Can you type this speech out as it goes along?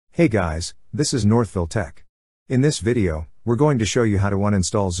Hey guys, this is Northville Tech. In this video, we're going to show you how to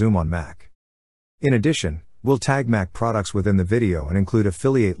uninstall Zoom on Mac. In addition, we'll tag Mac products within the video and include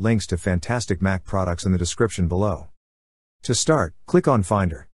affiliate links to fantastic Mac products in the description below. To start, click on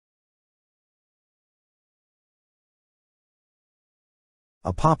Finder.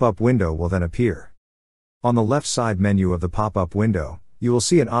 A pop-up window will then appear. On the left side menu of the pop-up window, you will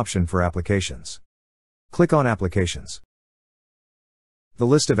see an option for Applications. Click on Applications. The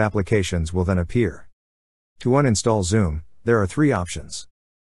list of applications will then appear. To uninstall Zoom, there are three options.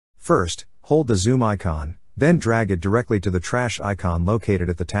 First, hold the Zoom icon, then drag it directly to the trash icon located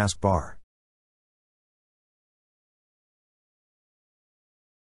at the taskbar.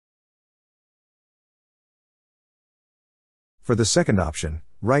 For the second option,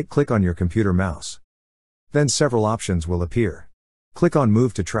 right-click on your computer mouse. Then several options will appear. Click on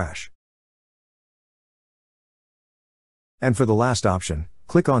Move to Trash. And for the last option,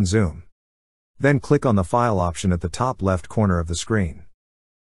 click on Zoom. Then click on the File option at the top left corner of the screen.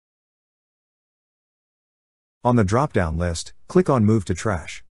 On the drop-down list, click on Move to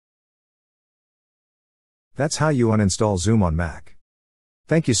Trash. That's how you uninstall Zoom on Mac.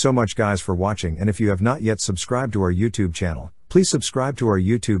 Thank you so much guys for watching, and if you have not yet subscribed to our YouTube channel, please subscribe to our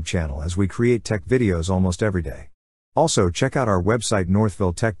YouTube channel as we create tech videos almost every day. Also check out our website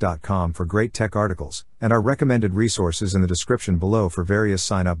northvilletech.com for great tech articles, and our recommended resources in the description below for various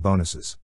sign-up bonuses.